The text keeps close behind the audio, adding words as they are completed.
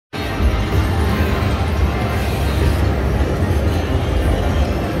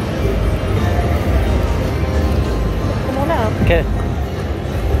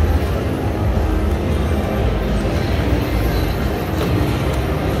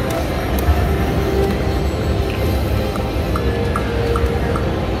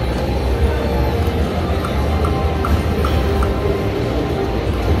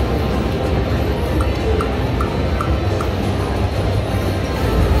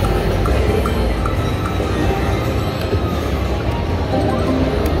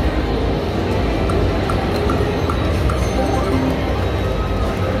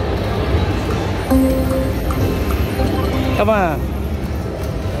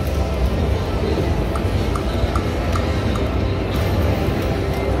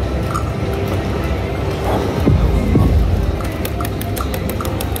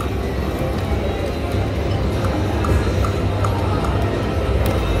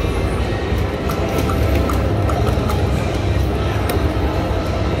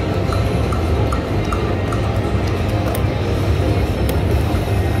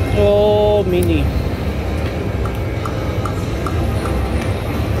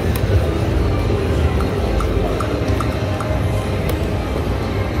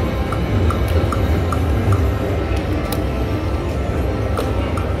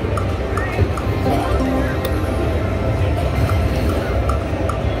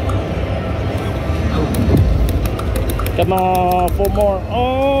Come on, 4 more.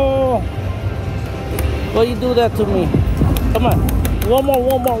 Oh, why you do that to me? Come on, one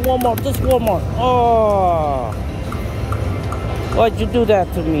more, just one more. Oh, why'd you do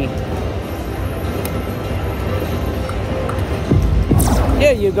that to me?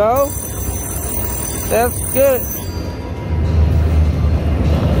 There you go. That's good.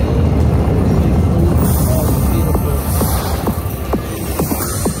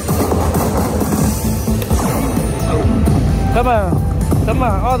 Come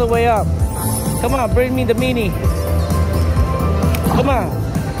on, all the way up. Come on, bring me the mini. Come on.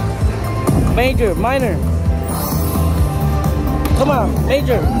 Major, minor. Come on,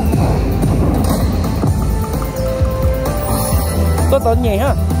 major. Có tận nhẹ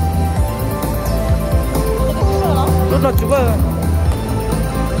ha. Lúc nào chụp vào.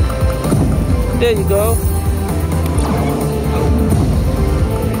 There you go.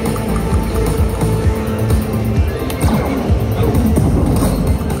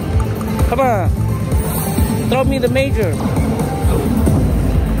 Come on, throw me the major.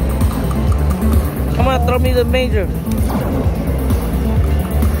 Come on, throw me the major.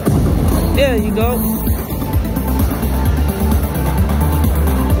 There you go.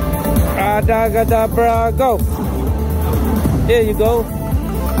 Adagadabra, go. There you go.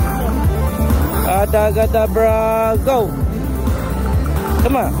 Adagadabra, go.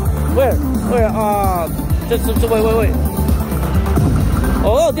 Come on. Where? Just wait.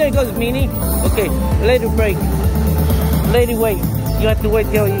 Oh, there goes mini. Okay, let it break. Let it wait. You have to wait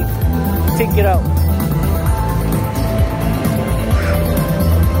till you take it out.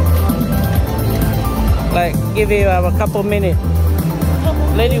 Like, give it a couple minutes.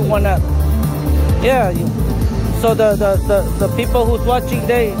 Let it warm up. Yeah. So the people who's watching,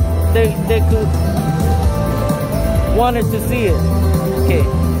 they could wanted to see it. Okay.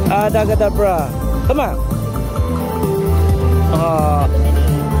 Adagadabra. Come on.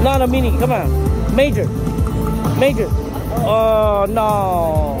 Not a mini, come on. Major. Oh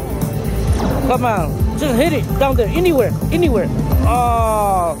no. Come on. Just hit it down there. Anywhere.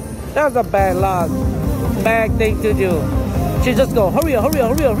 Oh, that's a bad luck. Bad thing to do. She just go, hurry up. Let's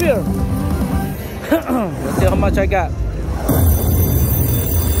see how much I got.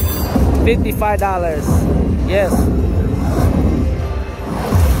 $55. Yes.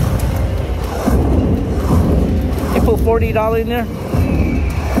 You put $40 in there.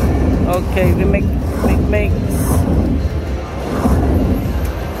 Okay, we make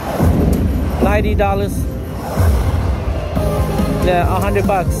 $90. Yeah,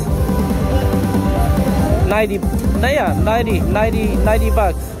 $100. 90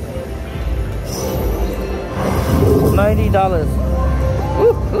 bucks. $90.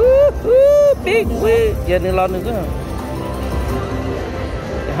 Big win. Yeah,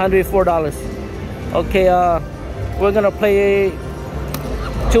 $104. Okay, we're gonna play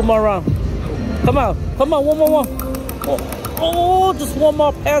 2 more rounds. Come on, one more. Oh, just one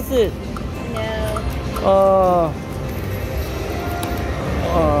more, pass it. No.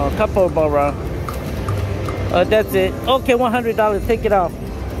 Couple more rounds. That's it. Okay, $100. Take it off.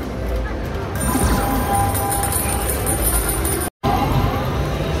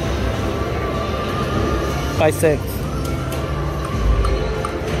 By 6.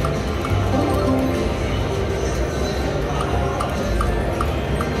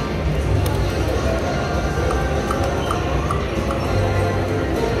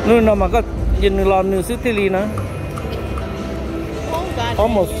นู่นน่ะมันก็ยืนรอนิวซิตี้ลีนะ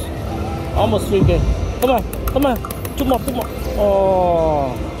almost 3 games. Come on, 2 more.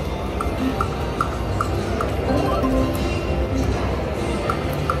 Oh.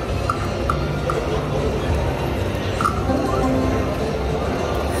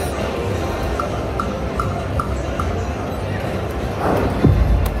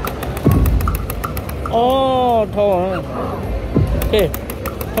 Oh, tall, huh? Okay,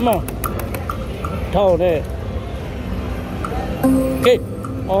 come on. Tall there. Okay.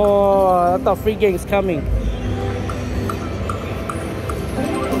 Oh, I thought free game is coming.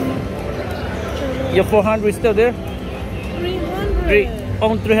 Your 400 still there? 300.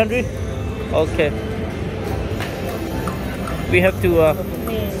 On 300? Okay. We have to,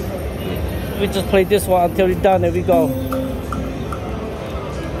 we just play this one until it's done and we go.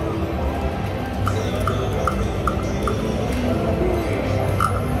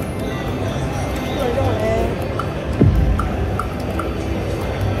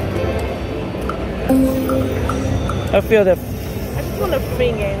 I feel that I just want a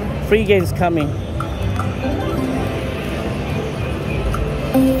free game. Free game's coming.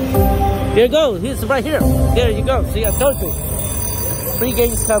 Here it goes. He's right here. There you go. See, I told you. Free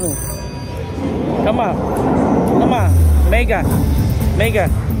game's coming. Come on. Mega.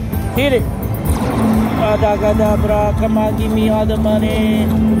 Hit it. Adagada, come on, give me all the money.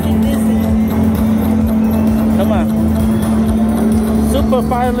 Come on. Super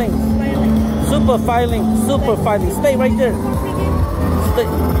fireling. Stay right there. Stay.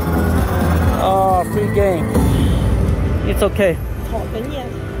 Oh, free game. It's okay.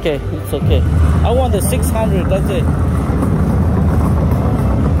 Okay, it's okay. I want the 600. That's it.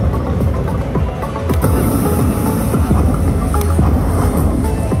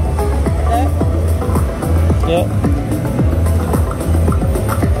 Yeah.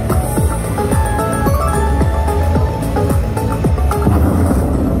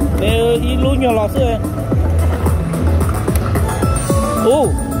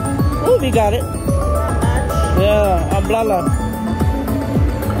 Oh, we got it. Yeah, umbrella.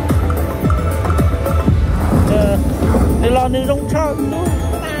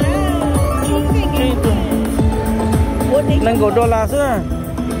 Nên có $,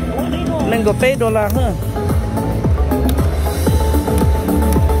 nên có pay $.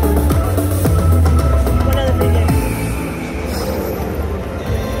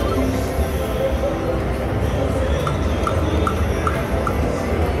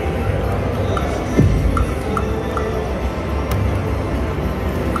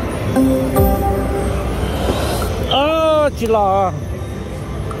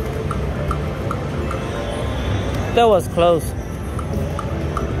 That was close.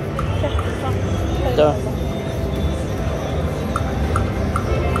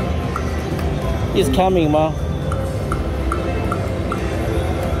 It's coming, Ma.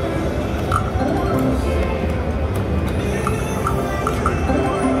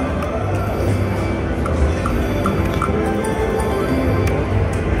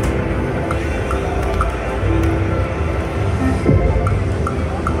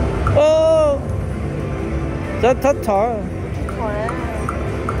 That's tall.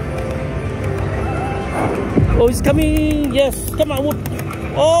 Oh, it's coming. Yes, come on.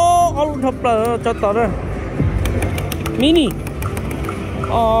 Oh, all top cho tao đó. Mini.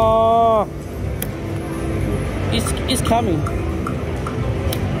 Oh, it's coming.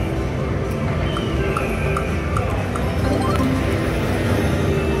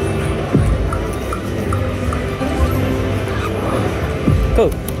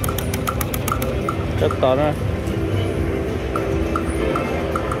 Cool. Cho tao đó.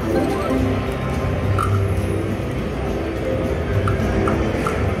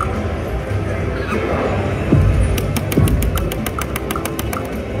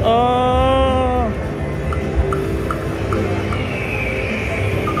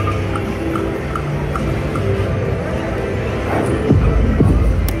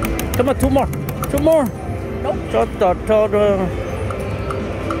 Come on, two more. Nope. Cho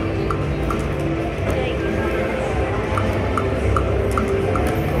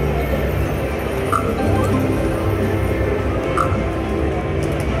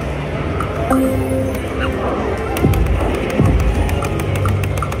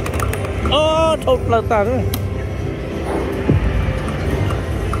thốt là ta nữa.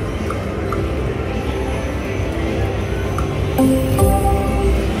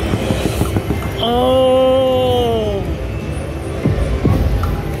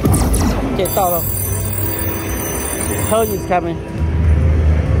 Okay, tao Told you it's coming.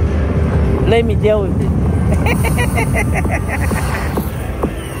 Let me deal with it.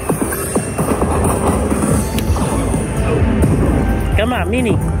 Come on,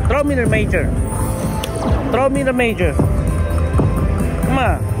 Mini. Throw me the major. Throw me the major. Come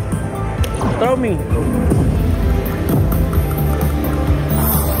on. Throw me.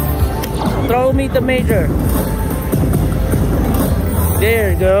 Throw me the major.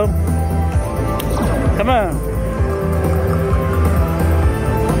 There you go. Come on.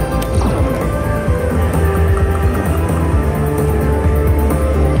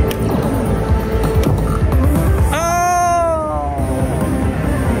 Oh!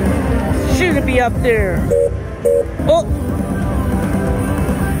 Should be up there. Oh!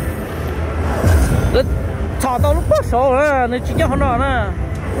 Nó thỏ tao lúc bắt số à, nó chỉ cho họ nọ nè.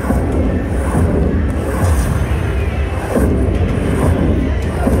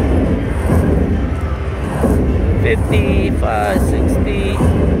 $55, $60.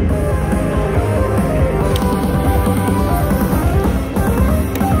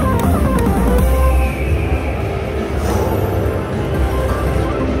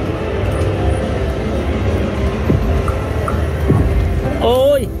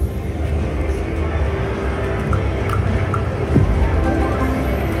 Ôi.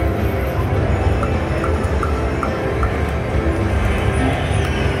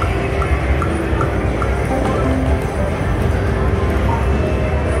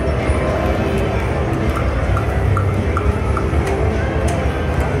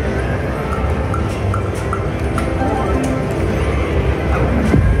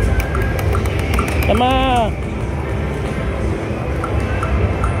 Come on.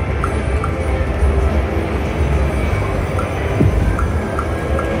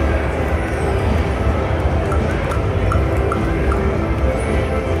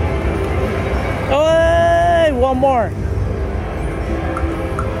 Oh, hey, one more.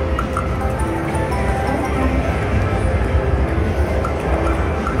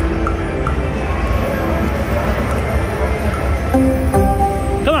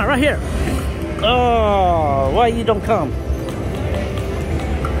 Come on, right here. Oh, why you don't come?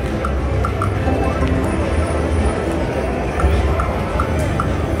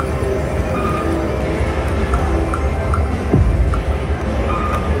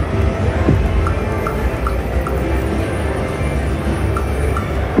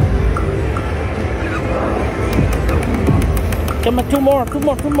 Come on, two more. Come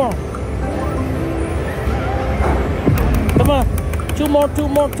on, two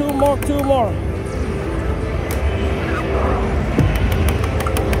more.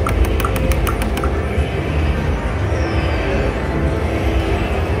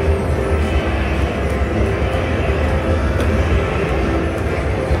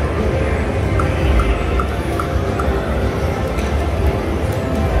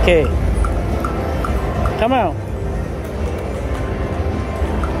 Okay, come out.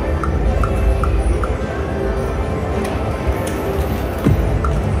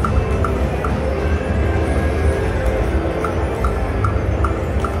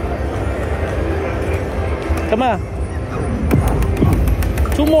 Come on.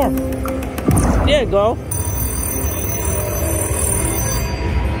 Two more. There you go.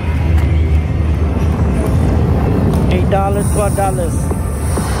 $8, $12.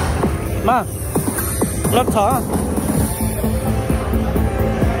 Ma, love talk.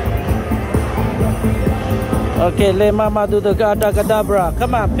 Okay, let Mama do the gada gadabra.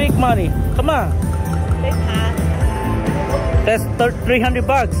 Come on, big money. Come on. Big hat. That's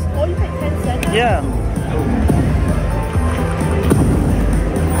 $300. Oh, you paid 10 cents? Yeah.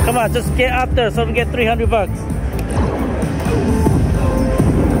 Come on, just get up there so we get $300.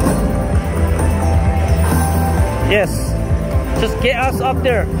 Yes. Just get us up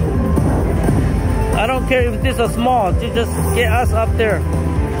there. I don't care if this is small. You just get us up there.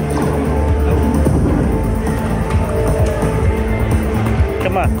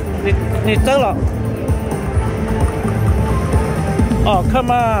 Come on. Oh,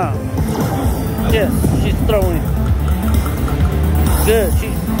 come on. Yes, she's throwing. Good.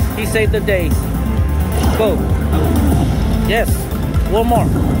 He saved the day. Go. Yes. One more.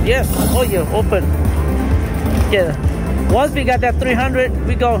 Yes. Oh, yeah. Open. Yeah. Once we got that 300,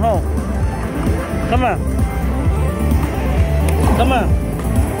 we go home. Come on. Come on.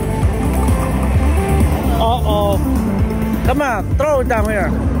 Uh-oh. Come on. Throw it down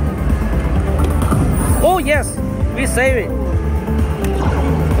here. Oh, yes. We save it.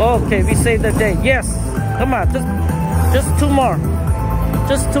 Okay, we saved the day. Yes. Come on. Just two more.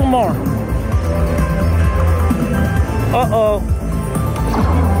 Just two more. Uh-oh.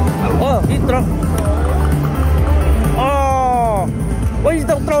 Oh, he throw. Oh. Why you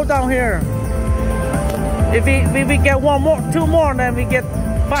don't throw down here? If we get two more, then we get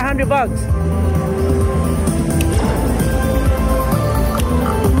 $500.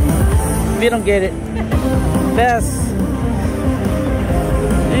 We don't get it. That's.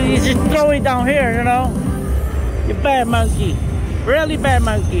 You just throw it down here, you know. You bad monkey. Really bad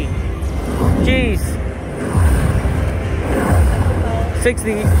monkey. Jeez.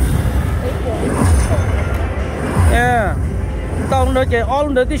 60. Yeah. Tông nó chạy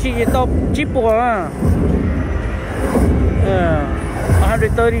all the this is top cheaper. Yeah.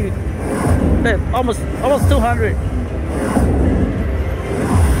 130. Almost 200.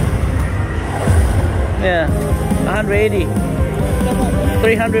 Yeah. 180.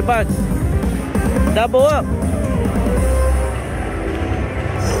 $300. Double up.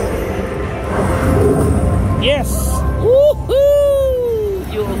 Yes. Woohoo!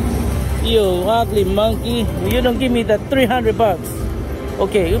 You ugly monkey. You don't give me that $300.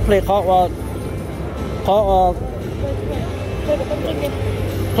 Okay, you play call walk.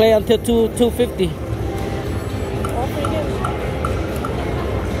 Play until 250.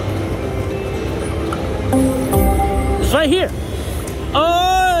 It's right here.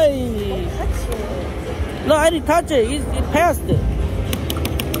 Oh! No, I didn't touch it. It passed it.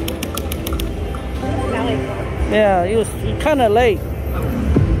 Yeah, it was kind of late.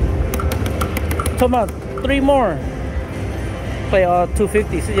 Come on, 3 more. Play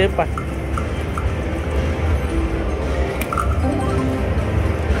 250. See you back.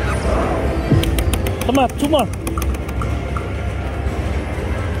 Come on, 2 more.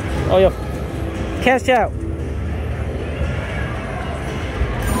 Oh yeah. Cash out.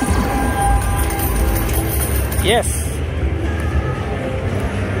 Yes.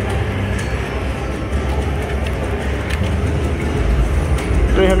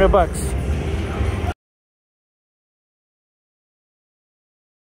 $300.